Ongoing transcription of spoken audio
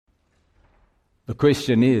The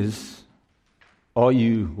question is, are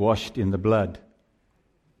you washed in the blood?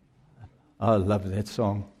 I love that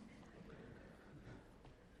song.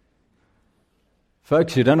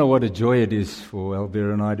 Folks, you don't know what a joy it is for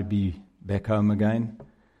Elvira and I to be back home again.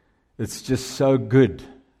 It's just so good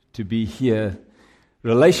to be here.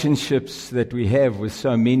 Relationships that we have with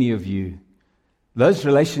so many of you, those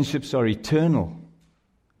relationships are eternal.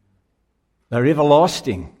 They're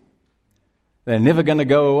everlasting. They're never going to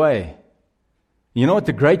go away. You know what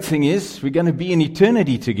the great thing is? We're going to be in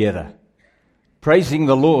eternity together, praising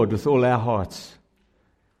the Lord with all our hearts.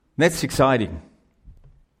 That's exciting.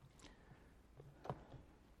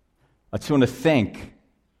 I just want to thank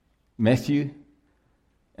Matthew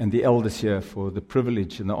and the elders here for the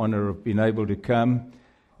privilege and the honor of being able to come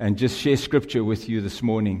and just share scripture with you this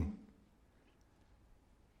morning.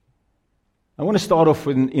 I want to start off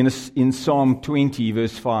in Psalm 20,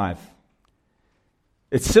 verse 5.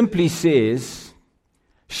 It simply says,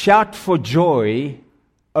 "Shout for joy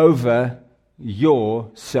over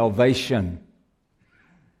your salvation."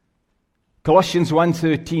 Colossians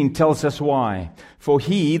 1:13 tells us why. "For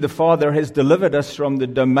He, the Father, has delivered us from the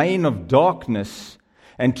domain of darkness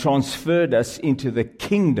and transferred us into the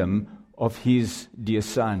kingdom of His dear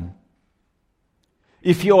Son."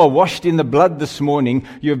 If you are washed in the blood this morning,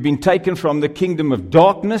 you have been taken from the kingdom of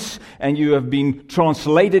darkness and you have been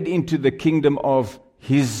translated into the kingdom of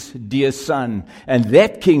His dear Son. And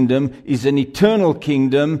that kingdom is an eternal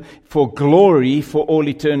kingdom for glory for all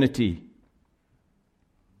eternity.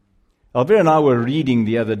 Elvira and I were reading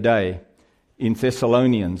the other day in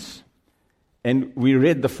Thessalonians, and we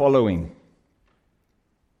read the following.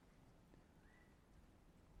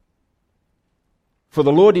 "For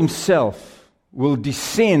the Lord Himself will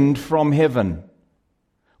descend from heaven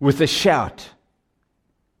with a shout,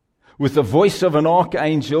 with the voice of an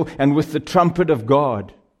archangel, and with the trumpet of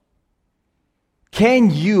God." Can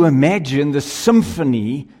you imagine the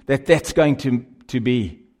symphony that's going to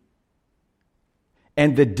be?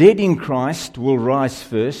 "And the dead in Christ will rise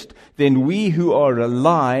first, then we who are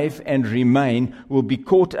alive and remain will be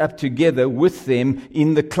caught up together with them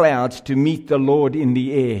in the clouds to meet the Lord in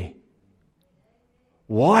the air."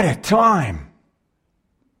 What a time!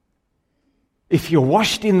 If you're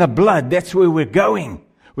washed in the blood, that's where we're going.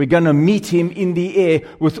 We're going to meet Him in the air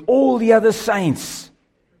with all the other saints.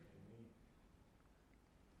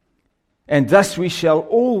 "And thus we shall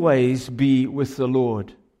always be with the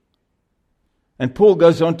Lord." And Paul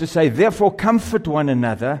goes on to say, "Therefore comfort one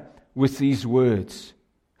another with these words.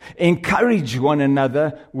 Encourage one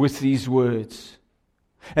another with these words."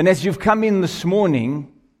 And as you've come in this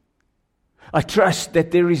morning, I trust that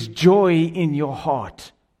there is joy in your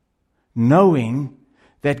heart, knowing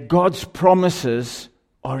that God's promises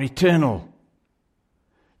are eternal.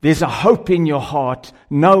 There's a hope in your heart,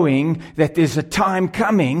 knowing that there's a time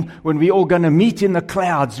coming when we're all going to meet in the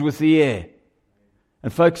clouds with the air.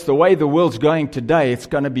 And folks, the way the world's going today, it's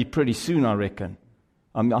going to be pretty soon, I reckon.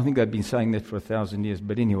 I think they've been saying that for 1,000 years,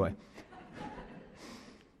 but anyway.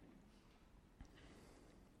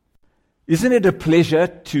 Isn't it a pleasure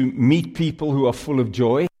to meet people who are full of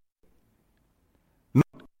joy? Not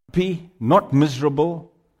happy, not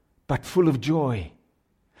miserable, but full of joy.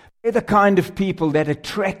 They're the kind of people that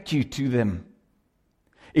attract you to them.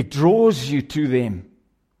 It draws you to them.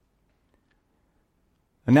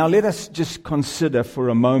 And now let us just consider for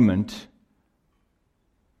a moment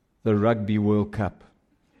the Rugby World Cup.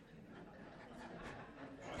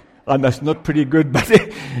 And that's not pretty good, but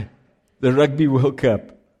the Rugby World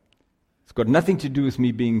Cup. It's got nothing to do with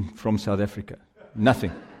me being from South Africa.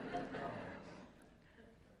 Nothing.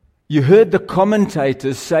 You heard the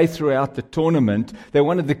commentators say throughout the tournament that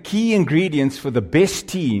one of the key ingredients for the best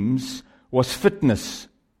teams was fitness.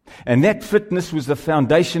 And that fitness was the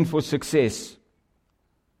foundation for success.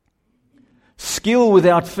 Skill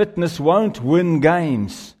without fitness won't win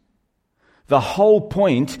games. The whole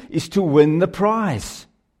point is to win the prize.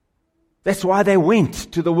 That's why they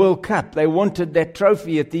went to the World Cup. They wanted that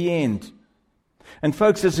trophy at the end. And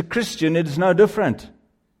folks, as a Christian, it is no different.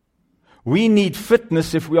 We need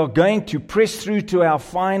fitness if we are going to press through to our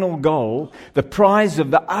final goal, the prize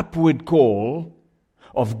of the upward call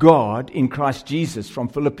of God in Christ Jesus from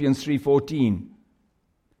Philippians 3:14.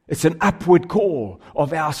 It's an upward call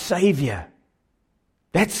of our Savior.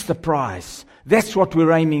 That's the prize. That's what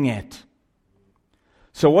we're aiming at.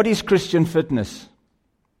 So what is Christian fitness?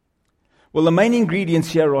 Well, the main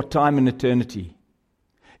ingredients here are time and eternity.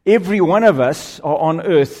 Every one of us are on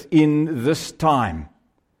earth in this time.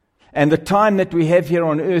 And the time that we have here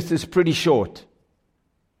on earth is pretty short.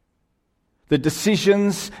 The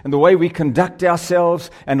decisions and the way we conduct ourselves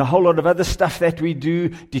and a whole lot of other stuff that we do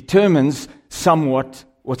determines somewhat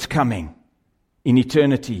what's coming in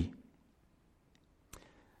eternity.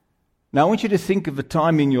 Now I want you to think of a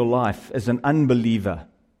time in your life as an unbeliever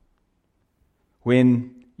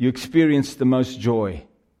when you experienced the most joy.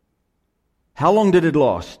 How long did it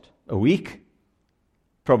last? A week?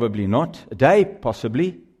 Probably not. A day?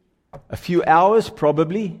 Possibly. A few hours?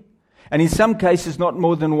 Probably. And in some cases, not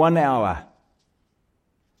more than 1 hour.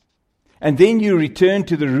 And then you return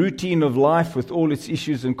to the routine of life with all its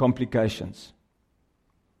issues and complications.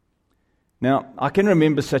 Now, I can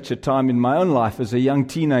remember such a time in my own life as a young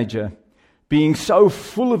teenager, being so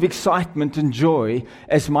full of excitement and joy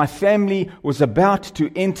as my family was about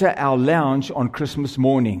to enter our lounge on Christmas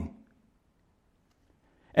morning.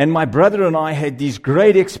 And my brother and I had these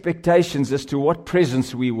great expectations as to what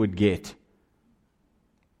presents we would get.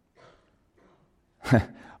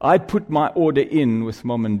 I put my order in with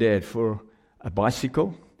Mom and Dad for a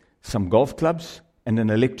bicycle, some golf clubs, and an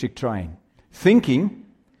electric train, thinking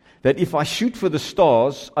that if I shoot for the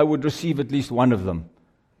stars, I would receive at least one of them.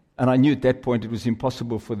 And I knew at that point it was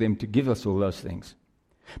impossible for them to give us all those things.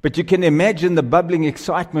 But you can imagine the bubbling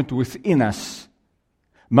excitement within us,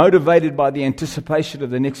 motivated by the anticipation of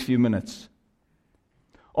the next few minutes.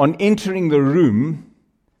 On entering the room,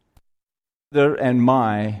 Mother and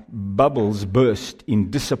my bubbles burst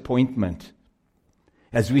in disappointment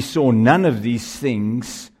as we saw none of these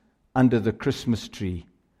things under the Christmas tree,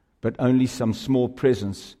 but only some small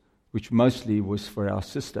presents, which mostly was for our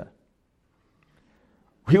sister.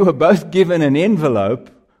 We were both given an envelope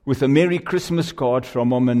with a Merry Christmas card from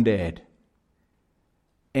Mom and Dad.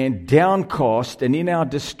 And downcast and in our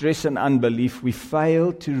distress and unbelief, we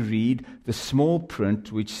failed to read the small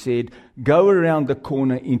print which said, "Go around the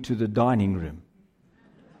corner into the dining room."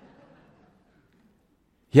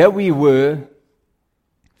 Here we were,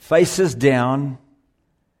 faces down,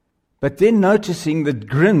 but then noticing the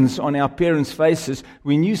grins on our parents' faces,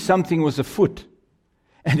 we knew something was afoot.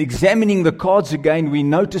 And examining the cards again, we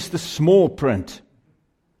noticed the small print.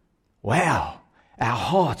 Wow! Our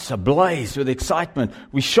hearts ablaze with excitement.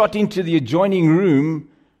 We shot into the adjoining room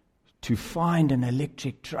to find an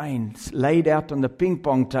electric train laid out on the ping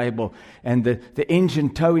pong table and the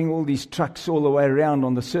engine towing all these trucks all the way around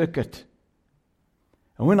on the circuit.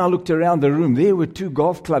 And when I looked around the room, there were 2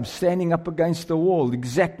 golf clubs standing up against the wall, the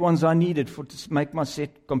exact ones I needed to make my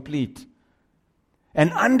set complete.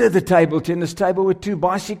 And under the tennis table, were 2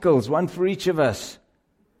 bicycles, one for each of us.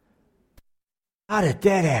 How did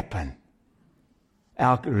that happen?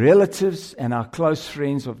 Our relatives and our close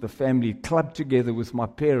friends of the family clubbed together with my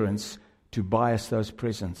parents to buy us those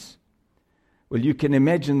presents. Well, you can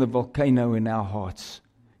imagine the volcano in our hearts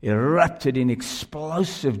erupted in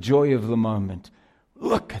explosive joy of the moment.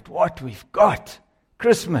 Look at what we've got.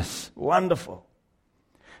 Christmas, wonderful.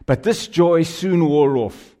 But this joy soon wore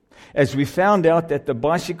off as we found out that the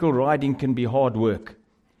bicycle riding can be hard work.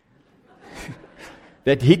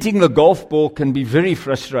 That hitting the golf ball can be very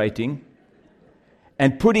frustrating.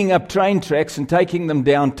 And putting up train tracks and taking them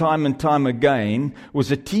down time and time again was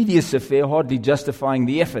a tedious affair, hardly justifying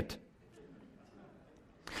the effort.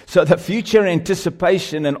 So the future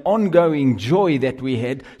anticipation and ongoing joy that we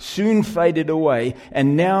had soon faded away,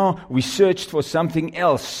 and now we searched for something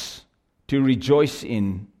else to rejoice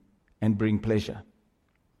in and bring pleasure.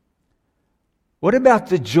 What about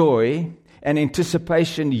the joy and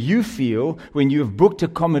anticipation you feel when you have booked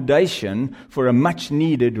accommodation for a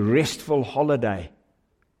much-needed restful holiday?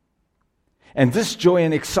 And this joy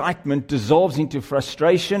and excitement dissolves into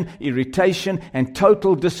frustration, irritation, and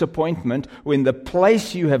total disappointment when the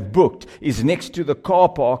place you have booked is next to the car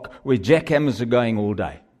park where jackhammers are going all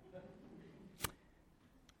day.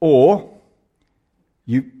 Or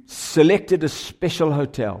you selected a special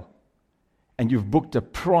hotel and you've booked a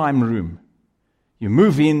prime room. You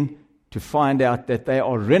move in to find out that they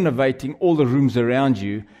are renovating all the rooms around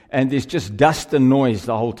you and there's just dust and noise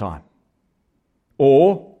the whole time.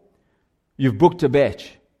 Or you've booked a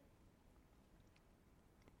batch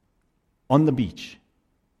on the beach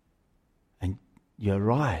and you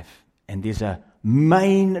arrive and there's a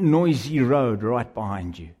main noisy road right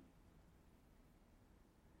behind you.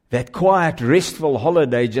 That quiet, restful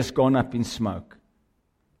holiday just gone up in smoke.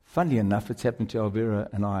 Funnily enough, it's happened to Elvira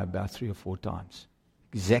and I about 3 or 4 times.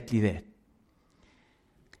 Exactly that.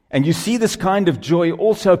 And you see this kind of joy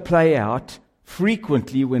also play out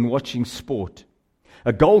frequently when watching sport.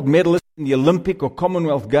 A gold medalist in the Olympic or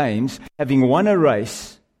Commonwealth Games, having won a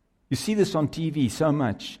race, you see this on TV so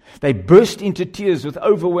much, they burst into tears with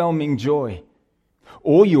overwhelming joy.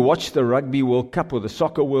 Or you watch the Rugby World Cup or the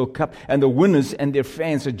Soccer World Cup, and the winners and their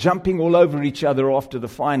fans are jumping all over each other after the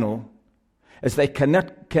final. as they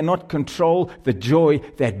cannot control the joy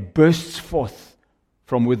that bursts forth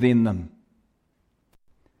from within them.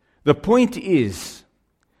 The point is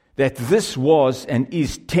that this was and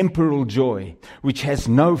is temporal joy, which has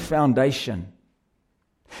no foundation.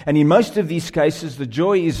 And in most of these cases, the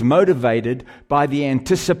joy is motivated by the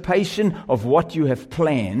anticipation of what you have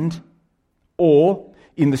planned, or,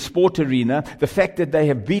 in the sport arena, the fact that they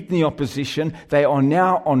have beaten the opposition, they are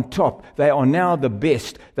now on top, they are now the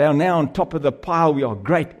best, they are now on top of the pile, we are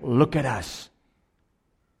great, look at us.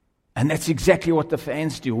 And that's exactly what the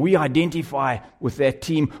fans do. We identify with that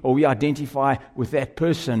team, or we identify with that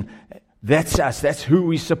person. That's us, that's who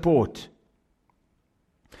we support.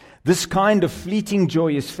 This kind of fleeting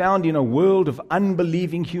joy is found in a world of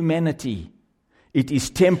unbelieving humanity. It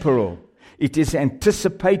is temporal. It is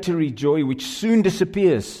anticipatory joy which soon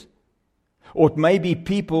disappears. Or it may be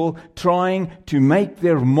people trying to make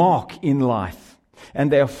their mark in life,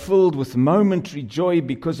 and they are filled with momentary joy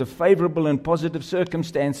because of favorable and positive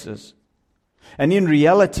circumstances. And in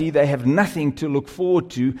reality, they have nothing to look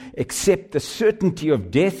forward to except the certainty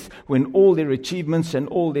of death when all their achievements and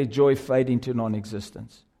all their joy fade into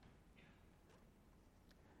non-existence.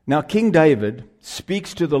 Now, King David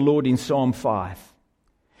speaks to the Lord in Psalm 5,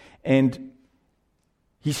 and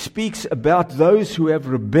he speaks about those who have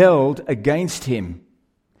rebelled against him,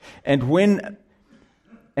 and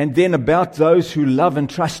then about those who love and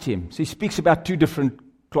trust him. So he speaks about two different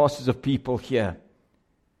classes of people here.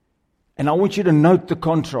 And I want you to note the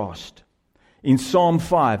contrast. In Psalm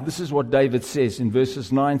 5, this is what David says in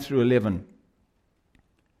verses 9 through 11.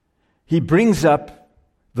 He brings up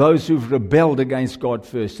those who've rebelled against God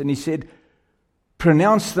first. And he said,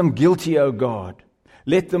 "Pronounce them guilty, O God.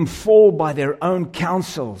 Let them fall by their own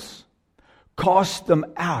counsels. Cast them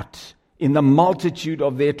out in the multitude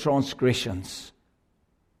of their transgressions,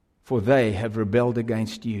 for they have rebelled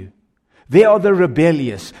against you." They are the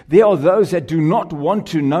rebellious. They are those that do not want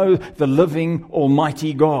to know the living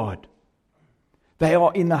Almighty God. They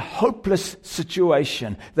are in a hopeless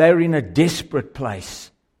situation. They are in a desperate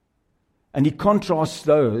place. And he contrasts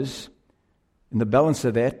those, in the balance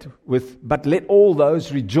of that, with, "But let all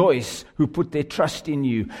those rejoice who put their trust in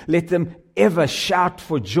you. Let them ever shout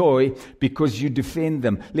for joy because you defend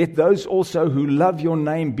them. Let those also who love your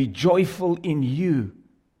name be joyful in you."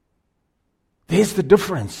 There's the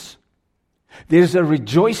difference. There's a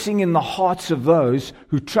rejoicing in the hearts of those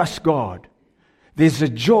who trust God. There's a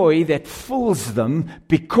joy that fills them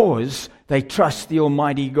because they trust the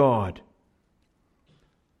Almighty God.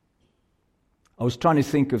 I was trying to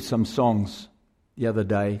think of some songs the other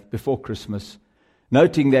day before Christmas,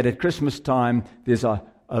 noting that at Christmas time there's a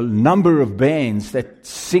number of bands that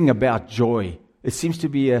sing about joy. It seems to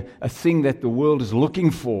be a thing that the world is looking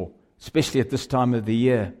for, especially at this time of the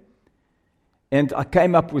year. And I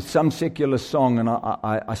came up with some secular song, and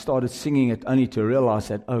I started singing it only to realize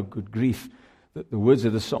that, oh, good grief, the words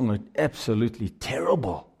of the song are absolutely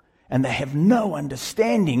terrible. And they have no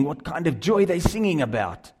understanding what kind of joy they're singing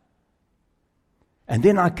about. And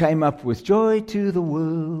then I came up with, "Joy to the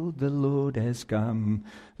world, the Lord has come.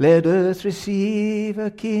 Let earth receive a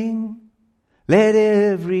King. Let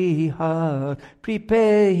every heart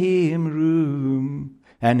prepare him room.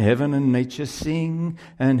 And heaven and nature sing,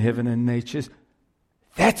 and heaven and nature..."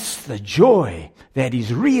 That's the joy that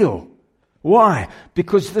is real. Why?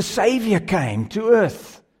 Because the Savior came to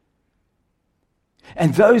earth.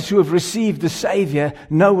 And those who have received the Savior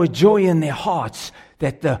know a joy in their hearts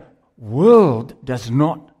that the world does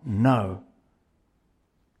not know.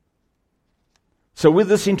 So with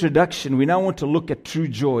this introduction, we now want to look at true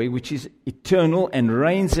joy, which is eternal and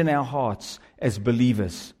reigns in our hearts as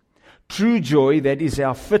believers. True joy that is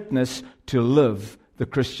our fitness to live the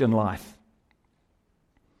Christian life.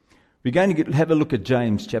 We're going to have a look at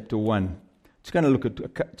James chapter 1. It's going to look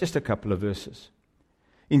at just a couple of verses.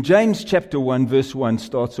 In James chapter 1, verse 1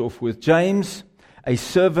 starts off with, "James, a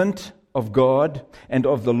servant of God and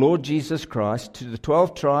of the Lord Jesus Christ, to the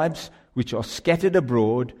 12 tribes which are scattered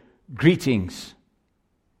abroad, greetings."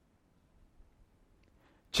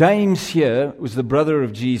 James here was the brother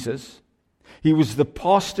of Jesus. He was the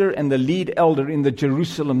pastor and the lead elder in the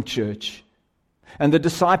Jerusalem church. And the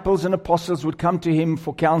disciples and apostles would come to him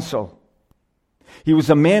for counsel. He was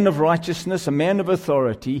a man of righteousness, a man of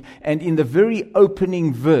authority, and in the very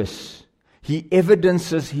opening verse, he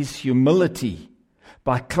evidences his humility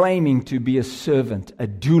by claiming to be a servant, a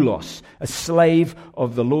doulos, a slave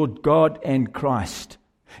of the Lord God and Christ.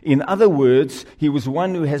 In other words, he was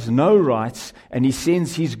one who has no rights, and he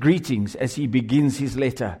sends his greetings as he begins his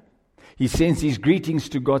letter. He sends his greetings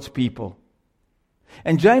to God's people.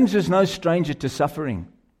 And James was no stranger to suffering.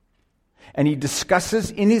 And he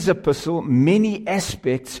discusses in his epistle many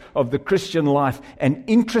aspects of the Christian life. And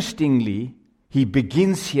interestingly, he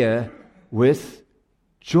begins here with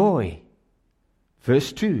joy.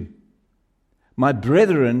 Verse 2. My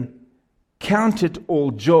brethren, count it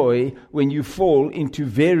all joy when you fall into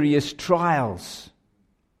various trials.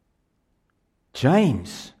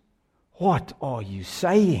 James, what are you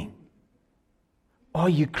saying? Are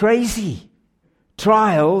you crazy?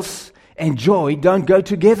 Trials and joy don't go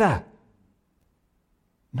together.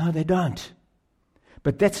 No, they don't.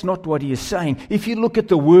 But that's not what he is saying. If you look at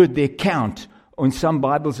the word there, count, or in some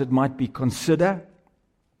Bibles it might be consider,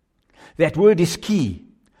 that word is key.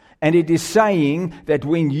 And it is saying that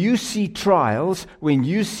when you see trials, when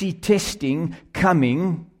you see testing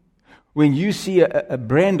coming, when you see a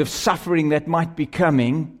brand of suffering that might be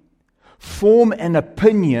coming, form an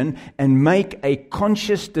opinion and make a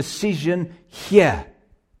conscious decision here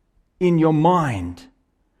in your mind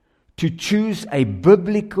to choose a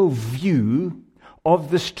biblical view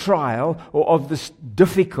of this trial or of this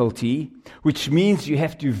difficulty, which means you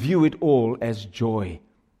have to view it all as joy.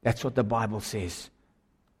 That's what the Bible says.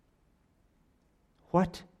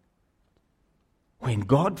 What? When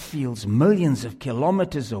God feels millions of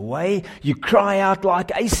kilometers away, you cry out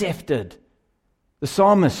like Asaph did, the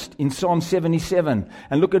psalmist in Psalm 77.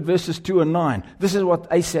 And look at verses 2 and 9. This is what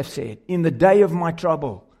Asaph said. In the day of my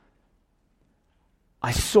trouble,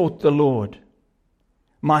 I sought the Lord.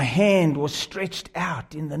 My hand was stretched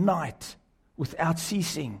out in the night without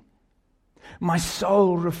ceasing. My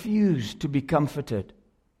soul refused to be comforted.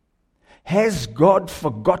 Has God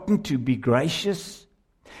forgotten to be gracious?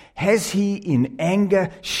 Has he in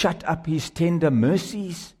anger shut up his tender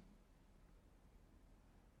mercies?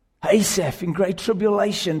 Asaph in great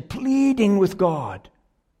tribulation, pleading with God.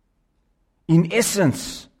 In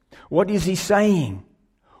essence, what is he saying?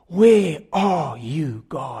 Where are you,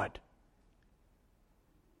 God?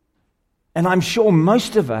 And I'm sure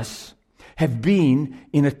most of us have been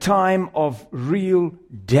in a time of real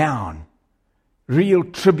down, real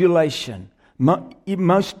tribulation,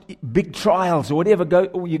 most big trials or whatever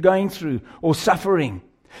you're going through or suffering.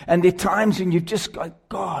 And there are times when you've just got,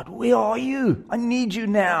 God, where are you? I need you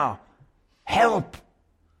now. Help.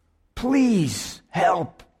 Please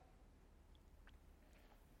help.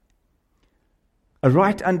 A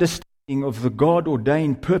right understanding of the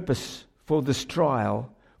God-ordained purpose for this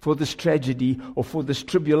trial, for this tragedy, or for this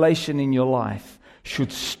tribulation in your life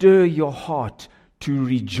should stir your heart to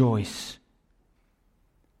rejoice.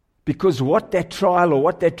 Because what that trial or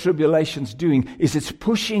what that tribulation's doing is it's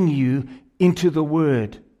pushing you into the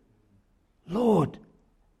Word. Lord,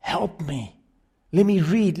 help me. Let me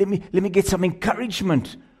read. Let me get some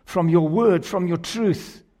encouragement from your Word, from your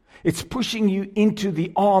truth. It's pushing you into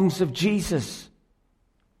the arms of Jesus.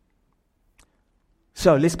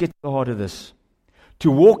 So let's get to the heart of this. To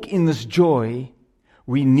walk in this joy,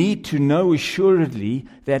 we need to know assuredly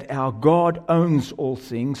that our God owns all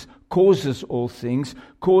things, causes all things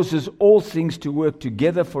to work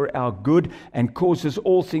together for our good, and causes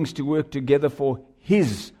all things to work together for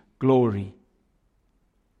His glory.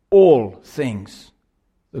 All things.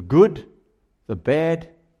 The good, the bad,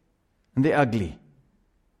 and the ugly.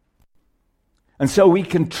 And so we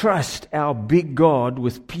can trust our big God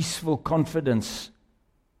with peaceful confidence.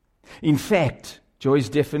 In fact, joy's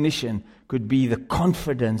definition could be the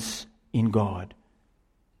confidence in God.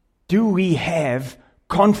 Do we have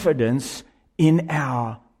confidence in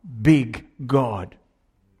our big God?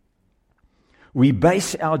 We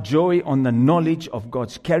base our joy on the knowledge of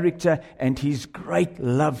God's character and His great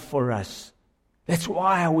love for us. That's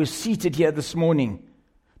why I was seated here this morning,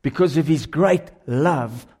 because of His great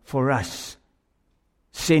love for us,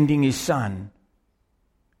 sending His Son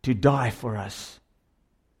to die for us.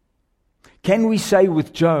 Can we say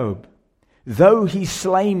with Job, though He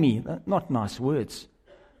slay me, not nice words,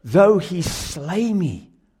 though He slay me,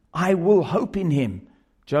 I will hope in Him.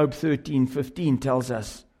 Job 13:15 tells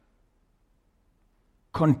us,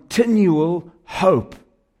 continual hope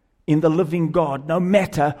in the living God, no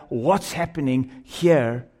matter what's happening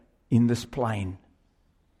here in this plane.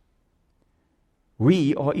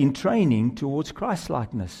 We are in training towards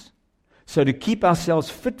Christ-likeness. So to keep ourselves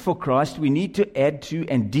fit for Christ, we need to add to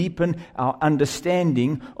and deepen our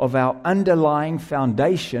understanding of our underlying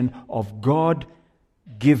foundation of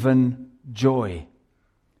God-given joy.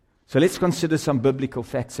 So let's consider some biblical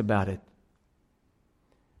facts about it.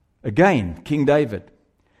 Again, King David,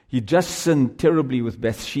 he just sinned terribly with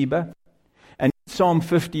Bathsheba. And in Psalm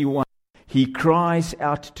 51, he cries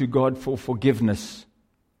out to God for forgiveness.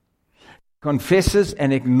 Confesses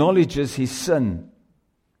and acknowledges his sin.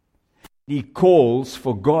 He calls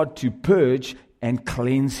for God to purge and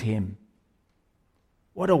cleanse him.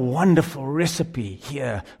 What a wonderful recipe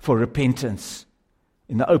here for repentance.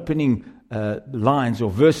 In the opening lines or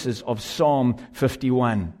verses of Psalm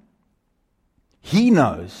 51. He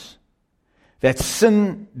knows that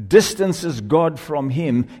sin distances God from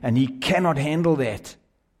him, and he cannot handle that.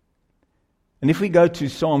 And if we go to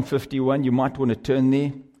Psalm 51, you might want to turn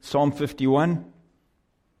there. Psalm 51.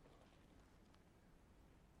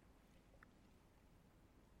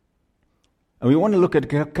 And we want to look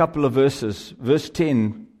at a couple of verses. Verse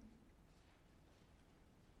 10.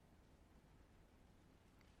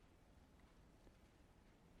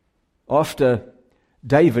 After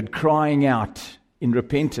David crying out in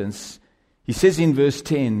repentance, he says in verse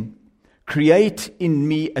 10, "Create in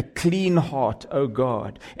me a clean heart, O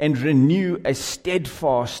God, and renew a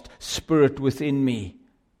steadfast spirit within me."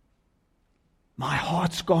 My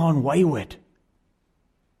heart's gone wayward.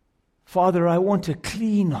 Father, I want a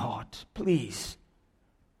clean heart, please.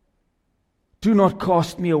 Do not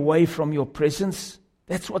cast me away from your presence.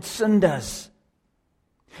 That's what sin does.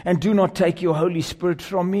 And do not take your Holy Spirit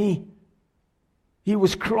from me. He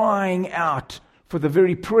was crying out for the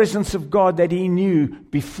very presence of God that he knew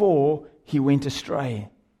before he went astray.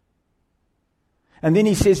 And then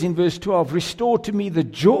he says in verse 12, "Restore to me the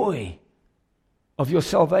joy of your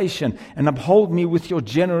salvation and uphold me with your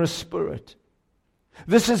generous spirit."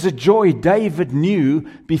 This is a joy David knew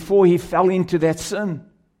before he fell into that sin.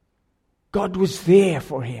 God was there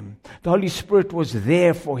for him. The Holy Spirit was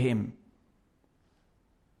there for him.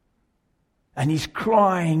 And he's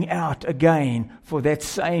crying out again for that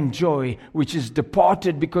same joy which is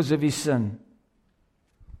departed because of his sin.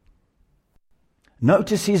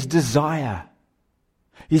 Notice his desire.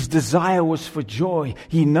 His desire was for joy.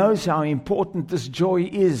 He knows how important this joy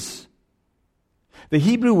is. The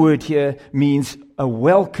Hebrew word here means a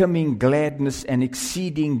welcoming gladness and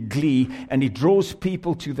exceeding glee, and it draws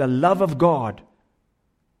people to the love of God.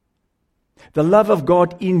 The love of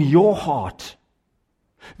God in your heart.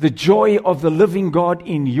 The joy of the living God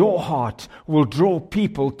in your heart will draw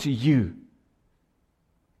people to you.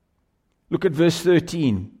 Look at verse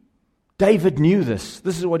 13. David knew this.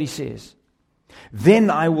 This is what he says.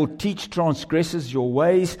 "Then I will teach transgressors your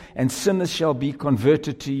ways, and sinners shall be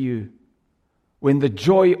converted to you." When the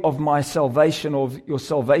joy of my salvation, of your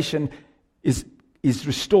salvation, is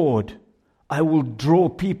restored, I will draw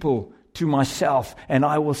people to myself, and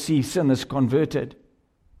I will see sinners converted.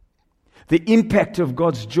 The impact of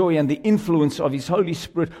God's joy and the influence of His Holy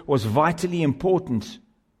Spirit was vitally important,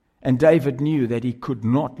 and David knew that he could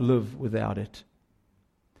not live without it.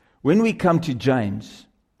 When we come to James,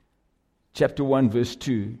 chapter 1, verse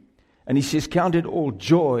 2, and he says, "Count it all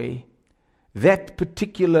joy," that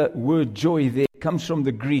particular word joy there comes from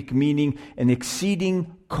the Greek, meaning an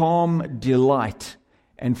exceeding calm delight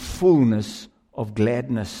and fullness of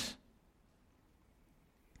gladness.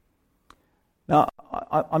 Now,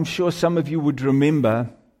 I'm sure some of you would remember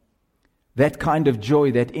that kind of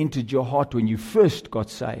joy that entered your heart when you first got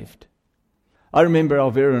saved. I remember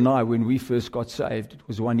Alvera and I, when we first got saved, it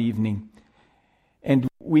was one evening, and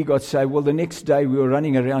we got saved. Well, the next day we were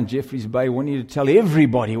running around Jeffreys Bay wanting to tell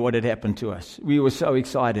everybody what had happened to us. We were so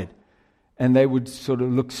excited. And they would sort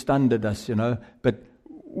of look stunned at us, but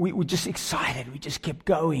we were just excited. We just kept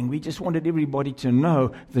going. We just wanted everybody to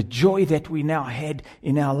know the joy that we now had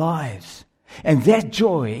in our lives. And that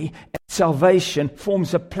joy and salvation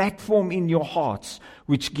forms a platform in your hearts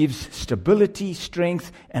which gives stability,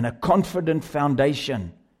 strength, and a confident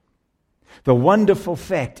foundation. The wonderful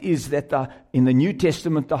fact is that in the New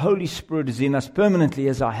Testament, the Holy Spirit is in us permanently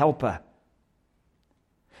as our helper.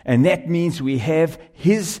 And that means we have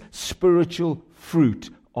His spiritual fruit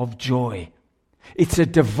of joy. It's a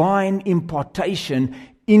divine impartation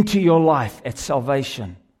into your life at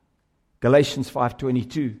salvation. Galatians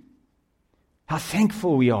 5:22. How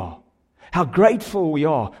thankful we are. How grateful we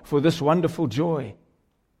are for this wonderful joy.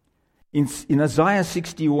 In Isaiah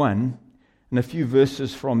 61, and a few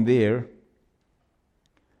verses from there,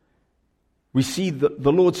 we see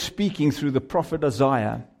the Lord speaking through the prophet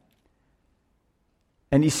Isaiah.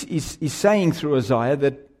 And he's saying through Isaiah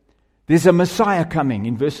that there's a Messiah coming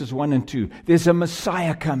in verses 1 and 2. There's a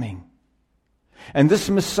Messiah coming. And this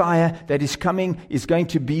Messiah that is coming is going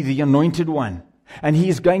to be the Anointed One. And He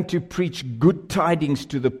is going to preach good tidings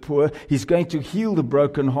to the poor. He's going to heal the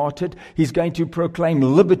brokenhearted. He's going to proclaim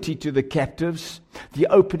liberty to the captives, the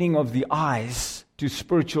opening of the eyes to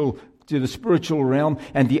the spiritual realm,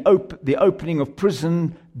 and the opening of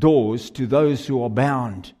prison doors to those who are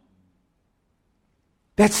bound.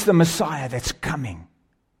 That's the Messiah that's coming.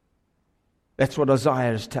 That's what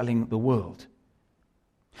Isaiah is telling the world.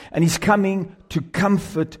 And He's coming to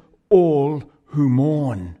comfort all who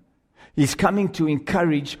mourn. He's coming to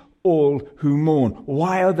encourage all who mourn.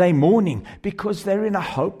 Why are they mourning? Because they're in a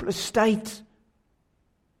hopeless state.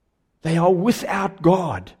 They are without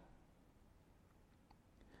God.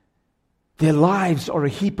 Their lives are a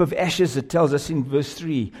heap of ashes, it tells us in verse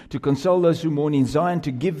 3, to console those who mourn in Zion,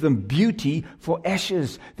 to give them beauty for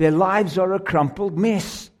ashes. Their lives are a crumpled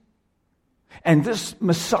mess. And this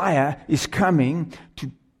Messiah is coming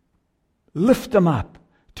to lift them up,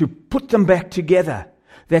 to put them back together,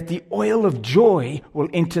 that the oil of joy will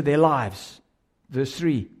enter their lives. Verse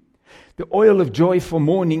 3, the oil of joy for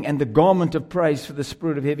mourning and the garment of praise for the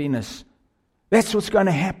spirit of heaviness. That's what's going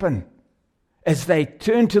to happen. As they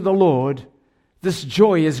turn to the Lord, this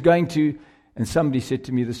joy is going to, and somebody said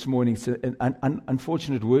to me this morning, it's an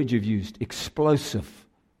unfortunate word you've used, explosive.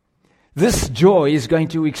 This joy is going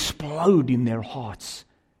to explode in their hearts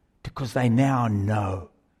because they now know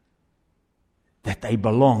that they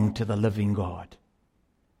belong to the living God.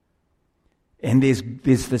 And there's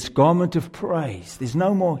this garment of praise. There's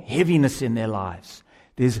no more heaviness in their lives.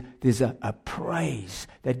 There's a praise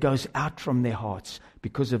that goes out from their hearts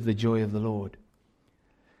because of the joy of the Lord.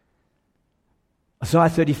 Isaiah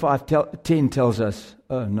 35:10 tells us,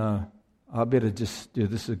 oh no, I better just do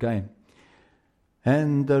this again.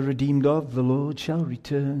 And the redeemed of the Lord shall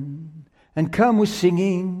return and come with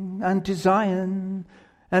singing unto Zion,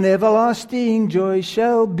 and everlasting joy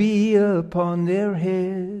shall be upon their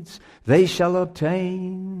heads. They shall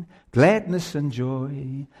obtain gladness and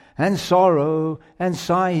joy, and sorrow and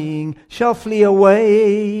sighing shall flee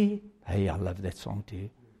away. Hey, I love that song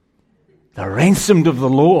too. The ransomed of the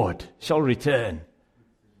Lord shall return.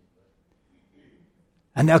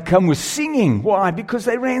 And they'll come with singing. Why? Because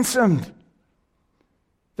they're ransomed.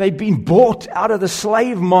 They've been bought out of the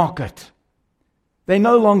slave market. They're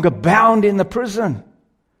no longer bound in the prison.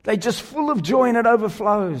 They're just full of joy and it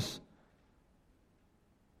overflows.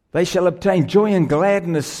 They shall obtain joy and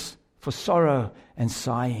gladness for sorrow and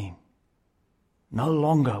sighing. No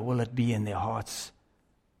longer will it be in their hearts.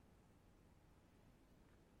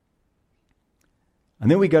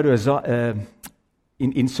 And then we go to Isaiah,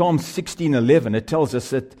 in Psalm 16:11, it tells us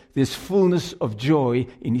that there's fullness of joy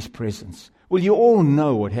in His presence. Well, you all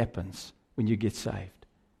know what happens when you get saved.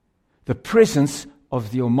 The presence of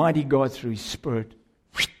the Almighty God through His Spirit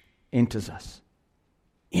enters us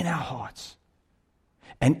in our hearts.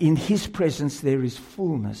 And in His presence there is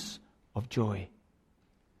fullness of joy.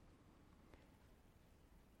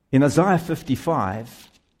 In Isaiah 55,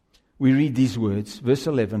 we read these words, verse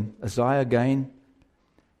 11, Isaiah again,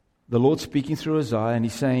 the Lord speaking through Isaiah, and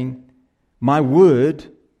He's saying, my word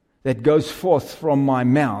that goes forth from my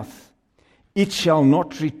mouth, it shall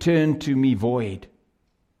not return to me void.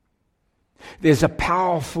 There's a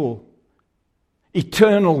powerful,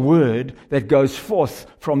 eternal word that goes forth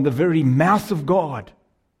from the very mouth of God.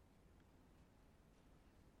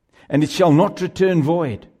 And it shall not return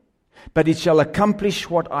void, but it shall accomplish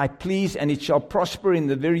what I please, and it shall prosper in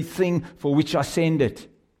the very thing for which I send it.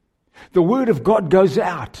 The word of God goes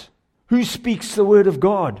out. Who speaks the word of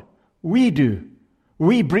God? We do.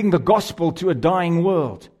 We bring the gospel to a dying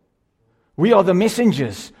world. We are the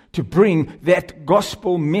messengers to bring that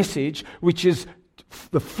gospel message, which is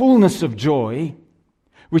the fullness of joy,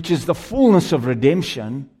 which is the fullness of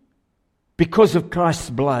redemption, because of Christ's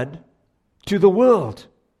blood, to the world.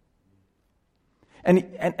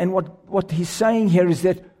 And what he's saying here is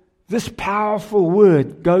that this powerful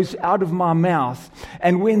word goes out of my mouth,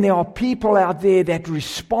 and when there are people out there that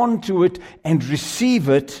respond to it and receive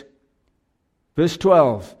it, verse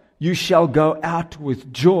 12, you shall go out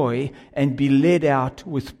with joy and be led out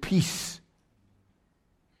with peace.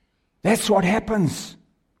 That's what happens.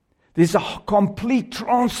 There's a complete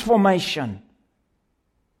transformation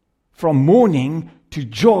from mourning to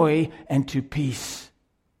joy and to peace.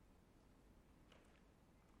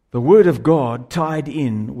 The Word of God tied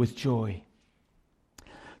in with joy.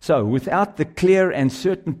 So, without the clear and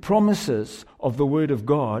certain promises of the Word of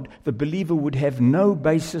God, the believer would have no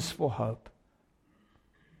basis for hope.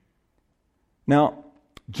 Now,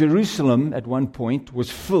 Jerusalem at one point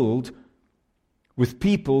was filled with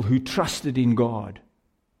people who trusted in God.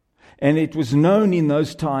 And it was known in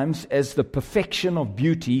those times as the perfection of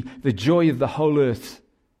beauty, the joy of the whole earth.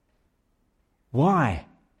 Why?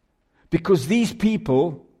 Because these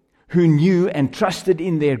people who knew and trusted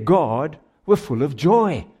in their God were full of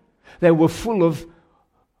joy. They were full of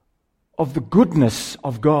the goodness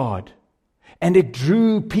of God. And it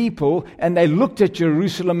drew people, and they looked at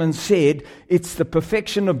Jerusalem and said, it's the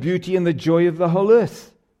perfection of beauty and the joy of the whole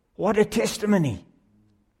earth. What a testimony.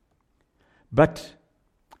 But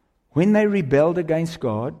when they rebelled against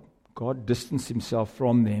God, God distanced Himself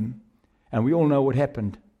from them. And we all know what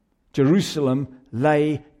happened. Jerusalem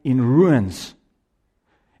lay in ruins.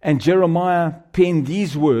 And Jeremiah penned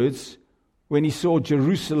these words when he saw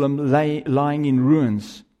Jerusalem lying in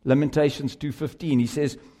ruins. Lamentations 2:15, he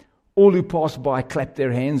says, all who pass by clap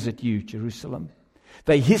their hands at you, Jerusalem.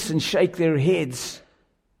 They hiss and shake their heads.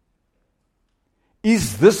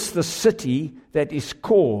 Is this the city that is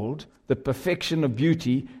called the perfection of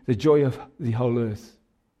beauty, the joy of the whole earth?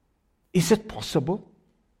 Is it possible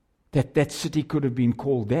that that city could have been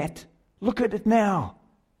called that? Look at it now.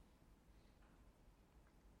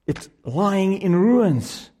 It's lying in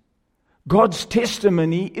ruins. God's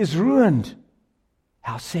testimony is ruined.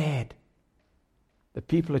 How sad. The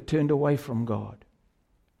people are turned away from God.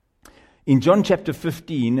 In John chapter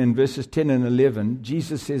 15 and verses 10 and 11,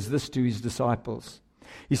 Jesus says this to his disciples.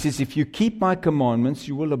 He says, if you keep my commandments,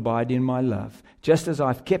 you will abide in my love, just as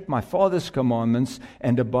I've kept my Father's commandments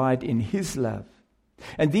and abide in his love.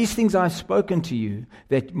 And these things I've spoken to you,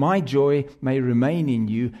 that my joy may remain in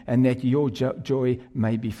you and that your joy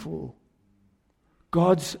may be full.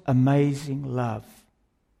 God's amazing love.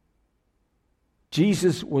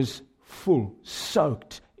 Jesus was full,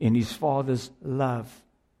 soaked in his Father's love.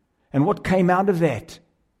 And what came out of that?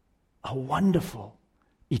 A wonderful,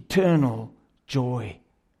 eternal joy.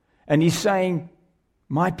 And he's saying,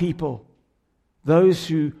 my people, those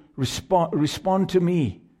who respond to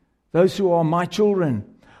me, those who are my children,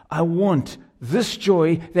 I want this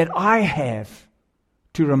joy that I have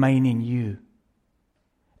to remain in you.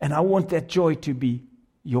 And I want that joy to be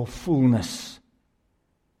your fullness.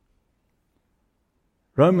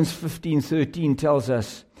 Romans 15:13 tells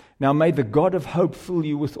us, now may the God of hope fill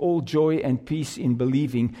you with all joy and peace in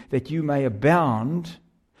believing, that you may abound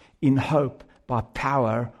in hope by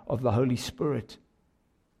power of the Holy Spirit.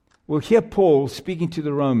 Well, here Paul, speaking to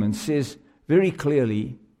the Romans, says very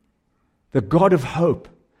clearly, the God of hope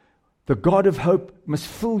must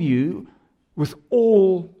fill you with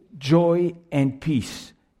all joy and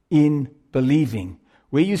peace in believing.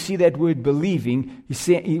 Where you see that word believing,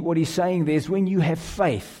 what he's saying there is when you have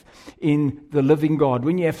faith in the living God,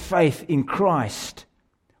 when you have faith in Christ,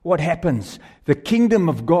 what happens? The kingdom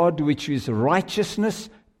of God, which is righteousness,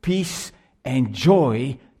 peace, and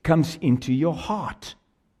joy, comes into your heart.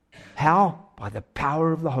 How? By the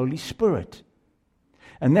power of the Holy Spirit.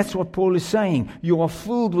 And that's what Paul is saying. You are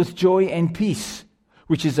filled with joy and peace,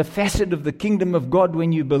 which is a facet of the kingdom of God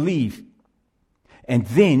when you believe. And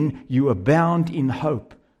then you abound in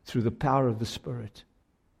hope through the power of the Spirit.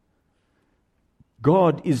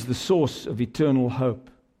 God is the source of eternal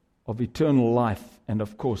hope, of eternal life, and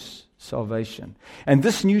of course, salvation. And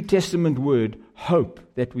this New Testament word, hope,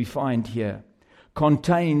 that we find here,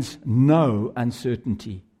 contains no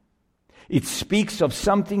uncertainty. It speaks of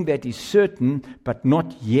something that is certain but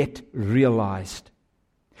not yet realized.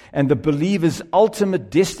 And the believer's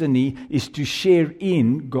ultimate destiny is to share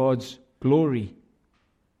in God's glory.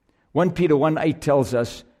 1 Peter 1:8 tells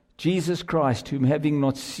us, Jesus Christ, whom having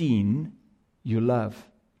not seen, you love.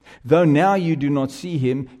 Though now you do not see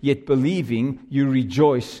him, yet believing, you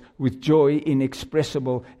rejoice with joy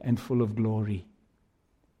inexpressible and full of glory.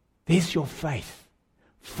 There's your faith.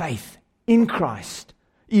 Faith in Christ.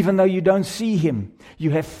 Even though you don't see him,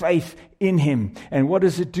 you have faith in him. And what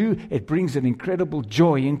does it do? It brings an incredible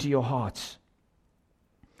joy into your hearts.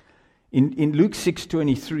 In Luke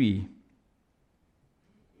 6:23,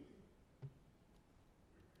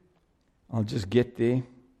 I'll just get there.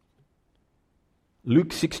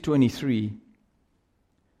 Luke 6:23.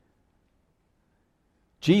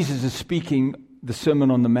 Jesus is speaking the Sermon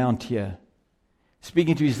on the Mount here,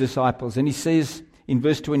 speaking to his disciples, and he says in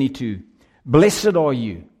verse 22, blessed are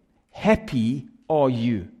you, happy are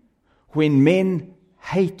you, when men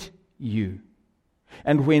hate you,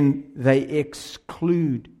 and when they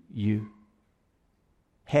exclude you.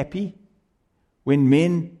 Happy? When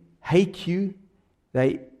men hate you,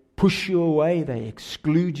 they push you away, they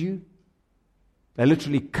exclude you. They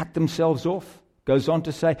literally cut themselves off. Goes on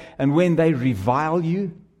to say, and when they revile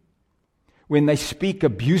you, when they speak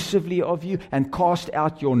abusively of you and cast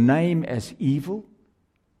out your name as evil,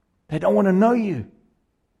 they don't want to know you.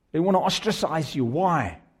 They want to ostracize you.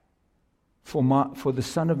 Why? For the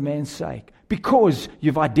Son of Man's sake. Because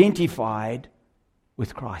you've identified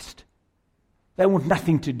with Christ. They want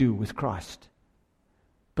nothing to do with Christ.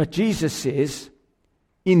 But Jesus says,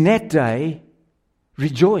 in that day,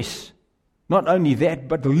 rejoice. Not only that,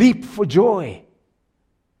 but leap for joy.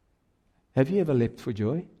 Have you ever leapt for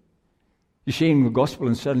joy? You're sharing the gospel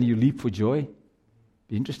and suddenly you leap for joy.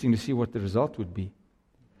 Be interesting to see what the result would be.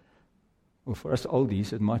 Well, for us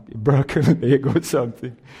oldies, it might be a broken leg or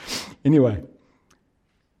something. Anyway,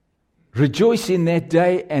 rejoice in that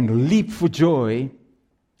day and leap for joy,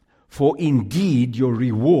 for indeed your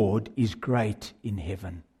reward is great in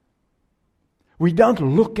heaven. We don't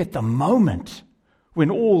look at the moment when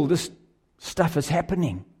all this stuff is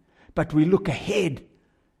happening, but we look ahead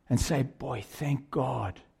and say, boy, thank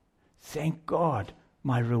God,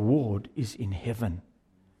 my reward is in heaven.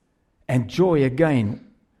 And joy again,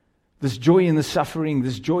 this joy in the suffering,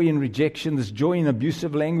 this joy in rejection, this joy in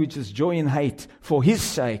abusive language, this joy in hate, for His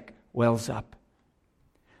sake, wells up.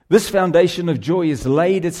 This foundation of joy is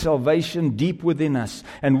laid at salvation deep within us,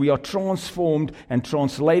 and we are transformed and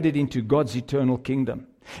translated into God's eternal kingdom.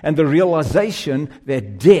 And the realization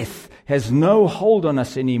that death has no hold on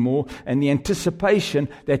us anymore, and the anticipation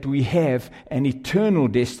that we have an eternal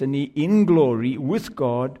destiny in glory with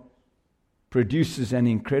God, produces an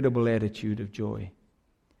incredible attitude of joy.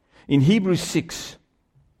 In Hebrews 6,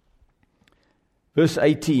 verse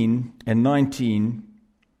 18 and 19,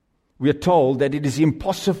 we are told that it is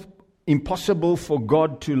impossible for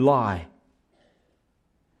God to lie.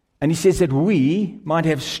 And he says that we might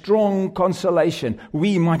have strong consolation,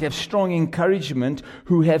 we might have strong encouragement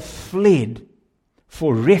who have fled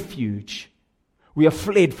for refuge. We have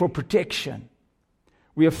fled for protection.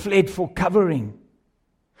 We have fled for covering,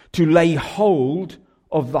 to lay hold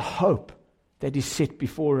of the hope that is set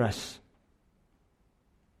before us.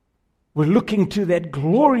 We're looking to that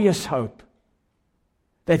glorious hope.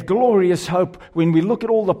 That glorious hope when we look at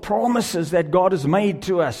all the promises that God has made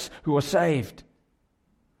to us who are saved.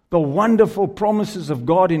 The wonderful promises of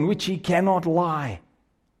God in which He cannot lie.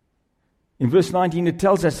 In verse 19 it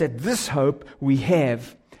tells us that this hope we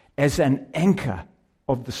have as an anchor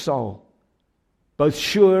of the soul, both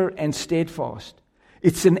sure and steadfast.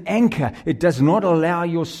 It's an anchor. It does not allow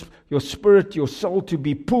your spirit, your soul to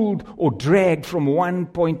be pulled or dragged from one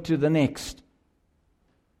point to the next.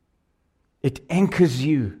 It anchors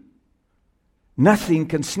you. Nothing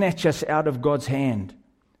can snatch us out of God's hand.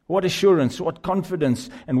 What assurance, what confidence,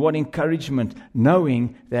 and what encouragement,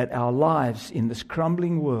 knowing that our lives in this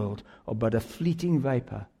crumbling world are but a fleeting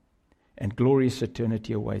vapor and glorious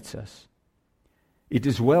eternity awaits us. It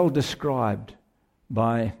is well described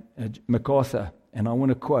by MacArthur, and I want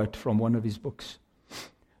to quote from one of his books.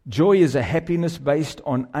 Joy is a happiness based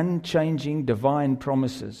on unchanging divine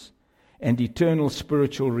promises and eternal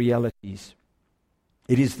spiritual realities.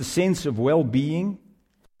 It is the sense of well-being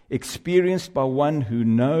experienced by one who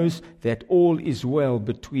knows that all is well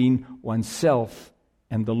between oneself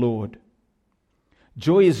and the Lord.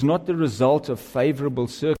 Joy is not the result of favorable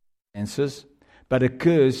circumstances, but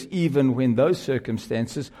occurs even when those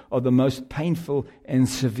circumstances are the most painful and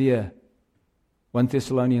severe. 1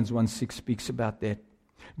 Thessalonians 1:6 speaks about that.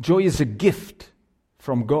 Joy is a gift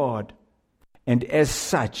from God, and as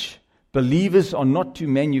such, believers are not to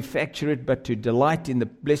manufacture it, but to delight in the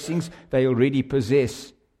blessings they already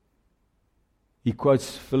possess. He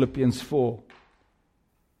quotes Philippians 4.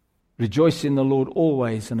 Rejoice in the Lord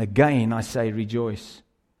always, and again I say rejoice.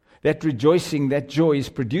 That rejoicing, that joy is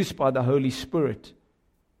produced by the Holy Spirit.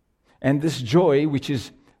 And this joy, which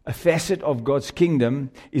is a facet of God's kingdom,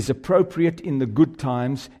 is appropriate in the good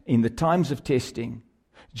times, in the times of testing.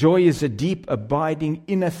 Joy is a deep, abiding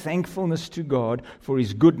inner thankfulness to God for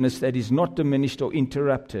His goodness that is not diminished or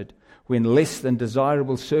interrupted when less than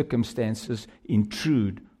desirable circumstances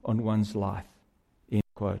intrude on one's life. End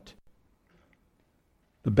quote.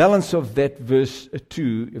 The balance of that verse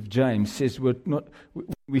 2 of James says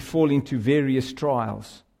we fall into various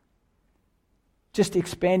trials. Just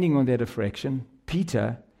expanding on that a fraction,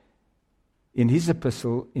 Peter, in his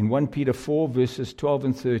epistle, in 1 Peter 4, verses 12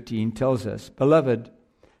 and 13, tells us, Beloved,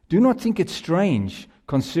 do not think it strange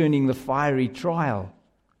concerning the fiery trial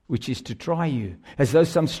which is to try you, as though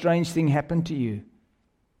some strange thing happened to you.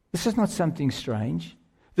 This is not something strange.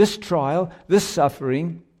 This trial, this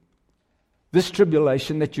suffering, this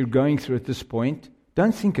tribulation that you're going through at this point,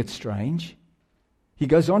 don't think it's strange. He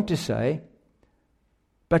goes on to say,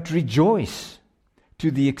 but rejoice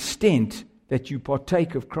to the extent that you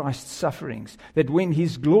partake of Christ's sufferings, that when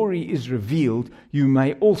His glory is revealed, you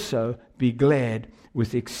may also be glad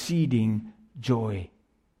with exceeding joy.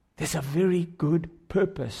 There's a very good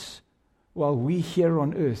purpose while we here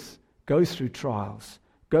on earth go through trials,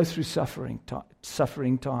 go through suffering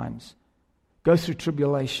times, go through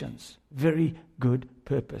tribulations. Very good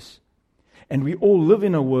purpose. And we all live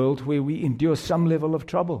in a world where we endure some level of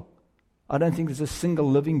trouble. I don't think there's a single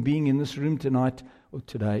living being in this room tonight, or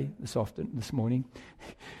today, this morning,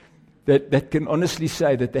 that can honestly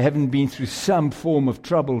say that they haven't been through some form of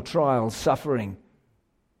trouble, trial, suffering.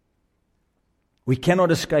 We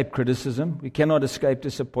cannot escape criticism. We cannot escape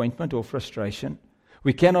disappointment or frustration.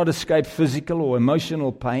 We cannot escape physical or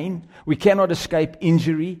emotional pain. We cannot escape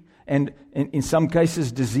injury and in some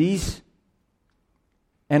cases disease.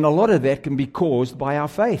 And a lot of that can be caused by our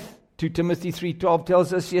faith. 2 Timothy 3:12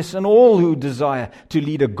 tells us, yes, and all who desire to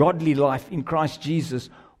lead a godly life in Christ Jesus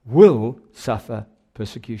will suffer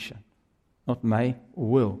persecution. Not may,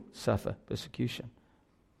 will suffer persecution.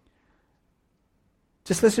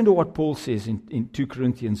 Just listen to what Paul says in 2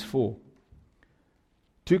 Corinthians 4.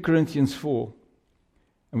 2 Corinthians 4,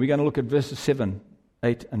 and we're going to look at verses 7,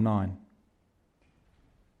 8, and 9.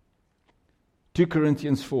 2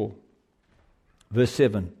 Corinthians 4, verse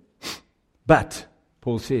 7. But,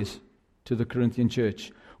 Paul says to the Corinthian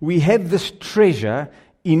church, we have this treasure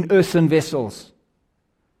in earthen vessels.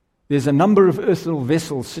 There's a number of earthen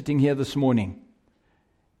vessels sitting here this morning.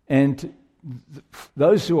 And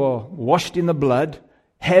those who are washed in the blood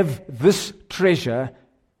have this treasure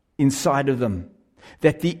inside of them,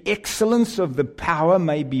 that the excellence of the power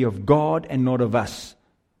may be of God and not of us.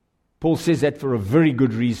 Paul says that for a very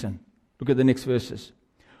good reason. Look at the next verses.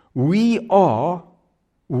 We are,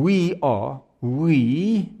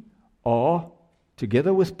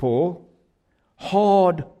 together with Paul,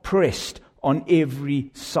 hard pressed on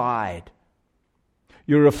every side.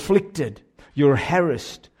 You're afflicted, you're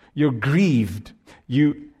harassed, you're grieved,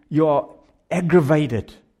 you are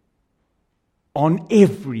aggravated on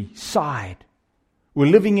every side.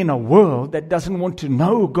 We're living in a world that doesn't want to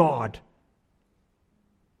know God.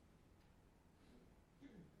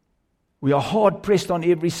 We are hard pressed on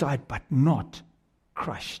every side, but not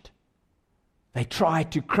crushed. They try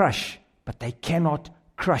to crush, but they cannot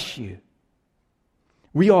crush you.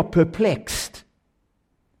 We are perplexed.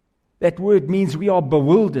 That word means we are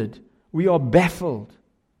bewildered, we are baffled,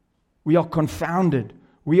 we are confounded,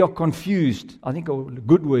 we are confused. I think a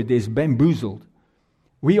good word there is bamboozled.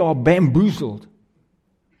 We are bamboozled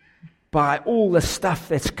by all the stuff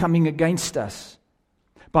that's coming against us,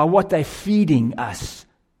 by what they're feeding us.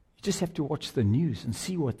 You just have to watch the news and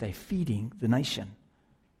see what they're feeding the nation.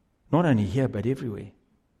 Not only here, but everywhere.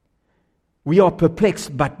 We are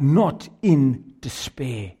perplexed, but not in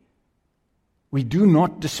despair. We do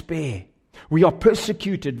not despair. We are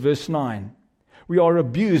persecuted, verse 9. We are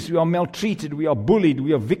abused, we are maltreated, we are bullied,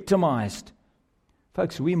 we are victimized.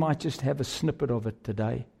 Folks, we might just have a snippet of it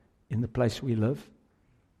today in the place we live.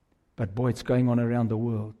 But boy, it's going on around the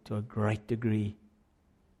world to a great degree.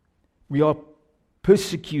 We are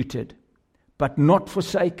persecuted, but not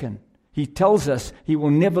forsaken. He tells us He will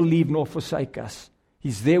never leave nor forsake us.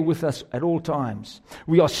 He's there with us at all times.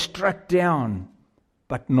 We are struck down,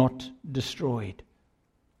 but not destroyed.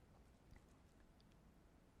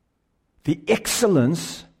 The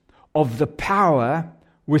excellence of the power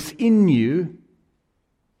within you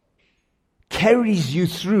carries you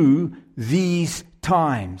through these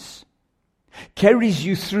times. Carries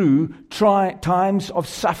you through times of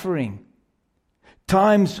suffering.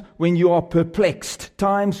 Times when you are perplexed,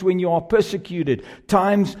 times when you are persecuted,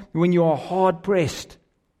 times when you are hard pressed,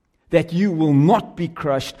 that you will not be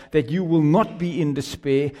crushed, that you will not be in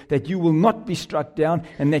despair, that you will not be struck down,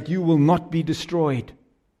 and that you will not be destroyed.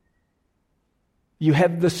 You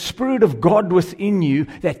have the Spirit of God within you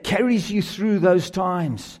that carries you through those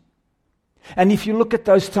times. And if you look at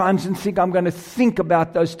those times and think, I'm going to think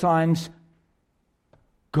about those times,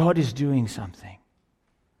 God is doing something.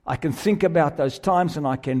 I can think about those times and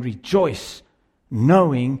I can rejoice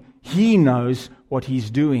knowing He knows what He's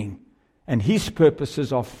doing. And His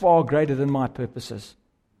purposes are far greater than my purposes.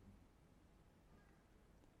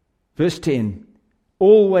 Verse 10,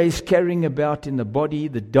 always carrying about in the body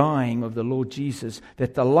the dying of the Lord Jesus,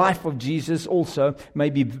 that the life of Jesus also may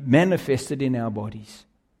be manifested in our bodies.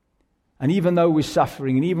 And even though we're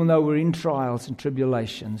suffering, and even though we're in trials and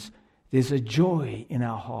tribulations, there's a joy in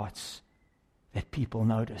our hearts that people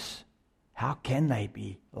notice. How can they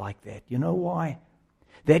be like that? You know why?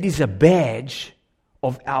 That is a badge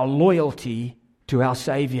of our loyalty to our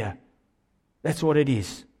Savior. That's what it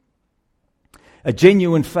is. A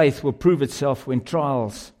genuine faith will prove itself when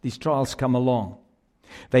these trials come along.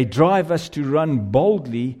 They drive us to run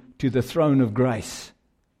boldly to the throne of grace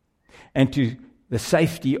and to the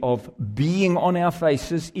safety of being on our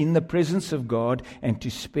faces in the presence of God and to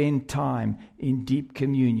spend time in deep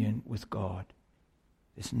communion with God.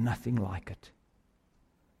 There's nothing like it.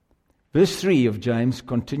 Verse 3 of James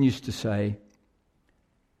continues to say,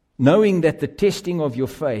 knowing that the testing of your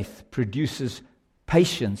faith produces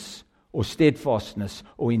patience or steadfastness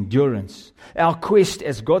or endurance. Our quest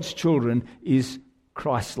as God's children is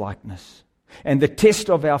Christ-likeness. And the test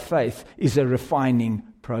of our faith is a refining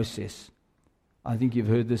process. I think you've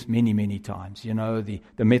heard this many, many times. You know, the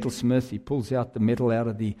metalsmith, he pulls out the metal out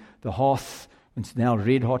of the hearth. It's now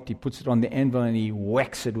red hot. He puts it on the anvil and he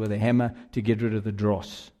whacks it with a hammer to get rid of the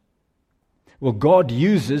dross. Well, God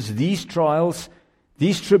uses these trials,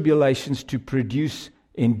 these tribulations to produce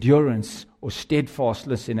endurance or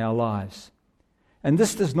steadfastness in our lives. And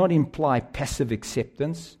this does not imply passive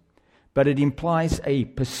acceptance, but it implies a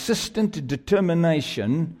persistent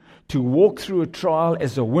determination to walk through a trial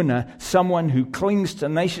as a winner, someone who clings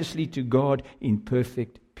tenaciously to God in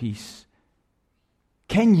perfect peace.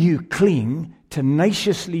 Can you cling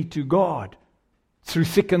tenaciously to God through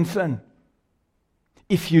thick and thin?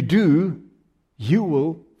 If you do, you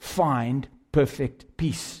will find perfect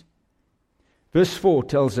peace. Verse 4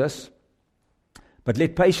 tells us, "But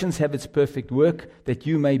let patience have its perfect work, that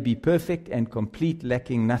you may be perfect and complete,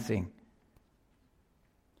 lacking nothing."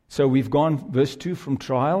 So we've gone, verse 2, from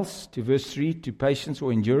trials to verse 3 to patience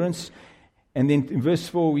or endurance. And then in verse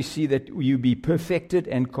 4 we see that you be perfected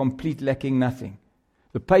and complete, lacking nothing.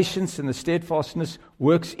 The patience and the steadfastness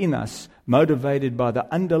works in us, motivated by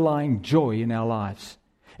the underlying joy in our lives,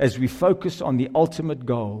 as we focus on the ultimate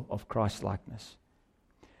goal of Christ-likeness.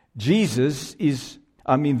 This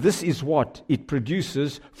is what it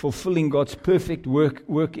produces, fulfilling God's perfect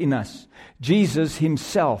work in us. Jesus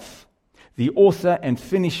himself, the author and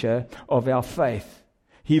finisher of our faith,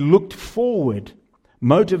 he looked forward,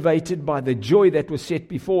 motivated by the joy that was set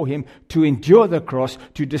before him, to endure the cross,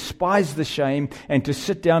 to despise the shame, and to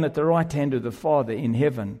sit down at the right hand of the Father in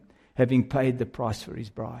heaven, having paid the price for his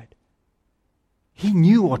bride. He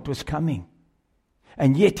knew what was coming,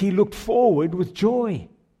 and yet he looked forward with joy.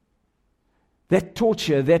 That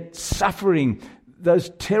torture, that suffering, those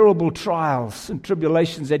terrible trials and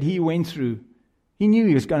tribulations that he went through, he knew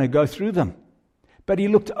he was going to go through them. But he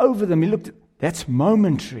looked over them. He looked at, that's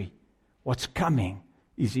momentary. What's coming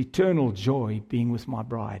is eternal joy, being with my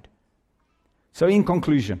bride. So in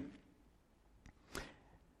conclusion,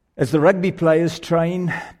 as the rugby players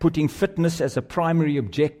train, putting fitness as a primary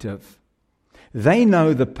objective, they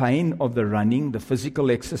know the pain of the running, the physical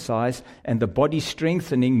exercise, and the body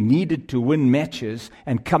strengthening needed to win matches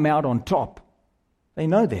and come out on top. They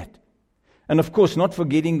know that. And of course, not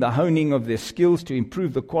forgetting the honing of their skills to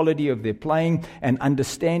improve the quality of their playing and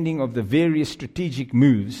understanding of the various strategic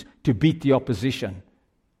moves to beat the opposition.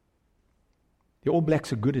 The All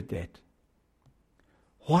Blacks are good at that.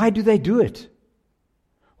 Why do they do it?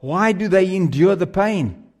 Why do they endure the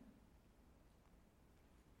pain?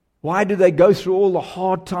 Why do they go through all the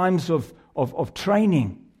hard times of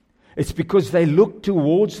training? It's because they look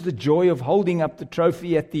towards the joy of holding up the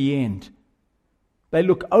trophy at the end. They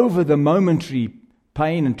look over the momentary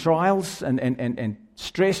pain and trials and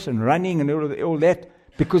stress and running and all that,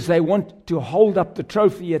 because they want to hold up the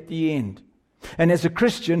trophy at the end. And as a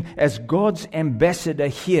Christian, as God's ambassador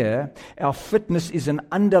here, our fitness is an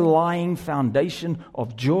underlying foundation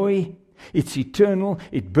of joy. It's eternal.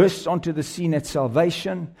 It bursts onto the scene at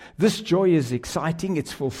salvation. This joy is exciting.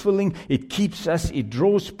 It's fulfilling. It keeps us. It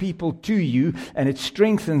draws people to you, and it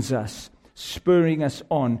strengthens us, spurring us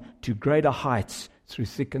on to greater heights through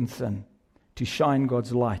thick and thin, to shine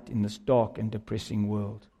God's light in this dark and depressing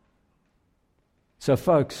world. So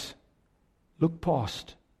folks, look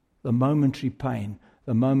past the momentary pain,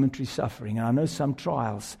 the momentary suffering. And I know some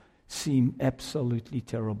trials seem absolutely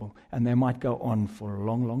terrible, and they might go on for a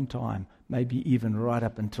long, long time, maybe even right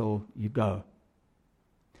up until you go.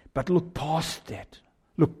 But look past that.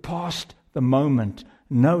 Look past the moment,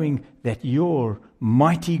 knowing that your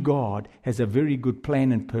mighty God has a very good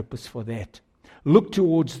plan and purpose for that. Look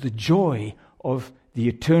towards the joy of the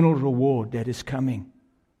eternal reward that is coming.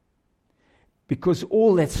 Because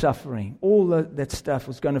all that suffering, all that stuff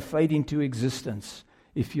is going to fade into existence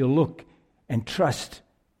if you look and trust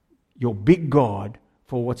your big God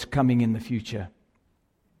for what's coming in the future.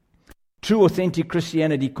 True authentic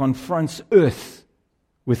Christianity confronts earth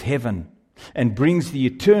with heaven and brings the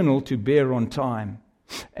eternal to bear on time.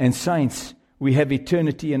 And saints, we have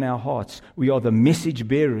eternity in our hearts. We are the message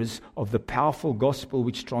bearers of the powerful gospel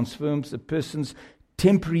which transforms a person's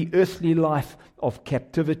temporary earthly life of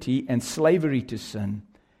captivity and slavery to sin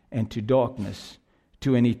and to darkness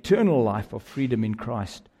to an eternal life of freedom in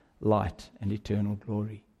Christ, light and eternal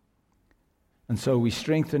glory. And so we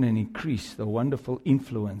strengthen and increase the wonderful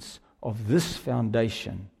influence of this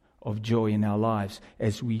foundation of joy in our lives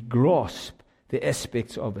as we grasp the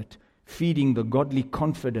aspects of it, feeding the godly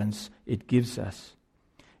confidence it gives us.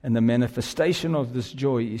 And the manifestation of this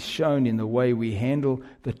joy is shown in the way we handle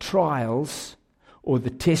the trials or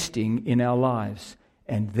the testing in our lives,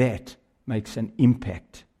 and that makes an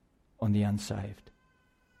impact on the unsaved.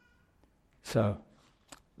 So,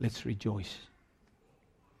 let's rejoice.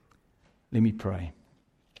 Let me pray.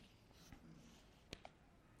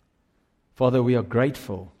 Father, we are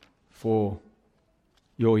grateful for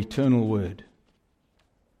your eternal word.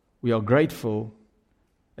 we are grateful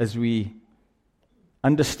as we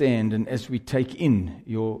understand and as we take in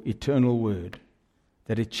your eternal word,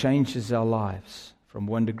 that it changes our lives from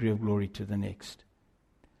one degree of glory to the next.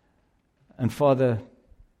 And Father,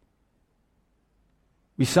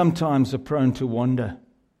 we sometimes are prone to wander.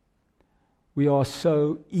 We are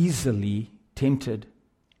so easily tempted.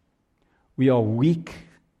 We are weak.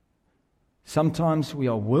 Sometimes we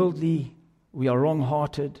are worldly. We are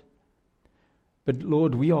wrong-hearted. But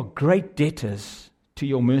Lord, we are great debtors to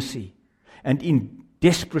your mercy and in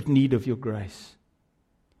desperate need of your grace.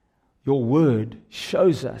 Your word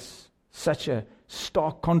shows us such a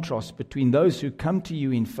stark contrast between those who come to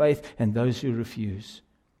you in faith and those who refuse.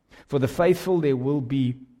 For the faithful there will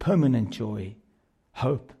be permanent joy,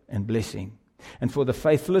 hope, and blessing. And for the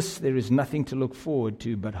faithless there is nothing to look forward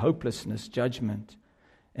to but hopelessness, judgment,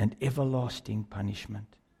 and everlasting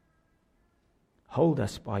punishment. Hold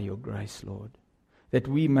us by your grace, Lord, that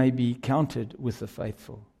we may be counted with the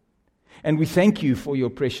faithful. And we thank you for your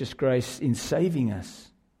precious grace in saving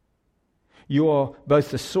us. You are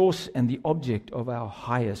both the source and the object of our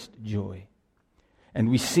highest joy. And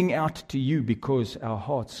we sing out to you because our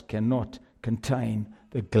hearts cannot contain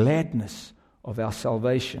the gladness of our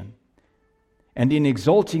salvation. And in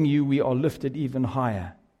exalting you, we are lifted even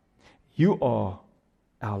higher. You are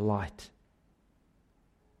our light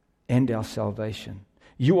and our salvation.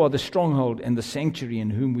 You are the stronghold and the sanctuary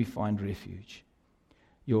in whom we find refuge.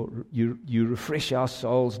 You refresh our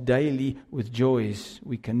souls daily with joys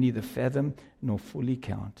we can neither fathom nor fully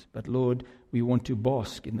count. But Lord, we want to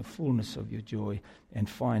bask in the fullness of your joy and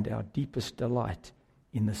find our deepest delight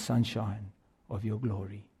in the sunshine of your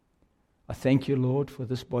glory. I thank you, Lord, for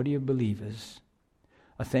this body of believers.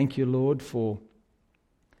 I thank you, Lord, for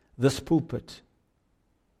this pulpit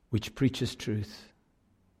which preaches truth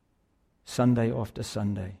Sunday after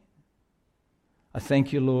Sunday. I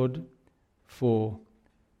thank you, Lord, for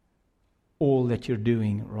all that you're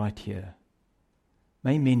doing right here.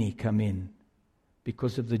 May many come in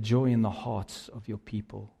because of the joy in the hearts of your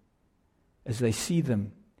people as they see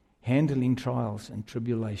them handling trials and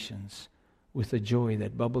tribulations with a joy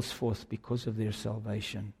that bubbles forth because of their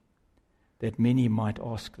salvation, that many might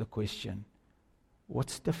ask the question,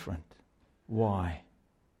 what's different? Why?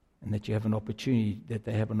 And that they have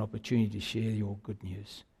an opportunity to share your good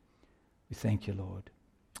news. We thank you, Lord.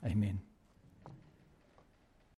 Amen.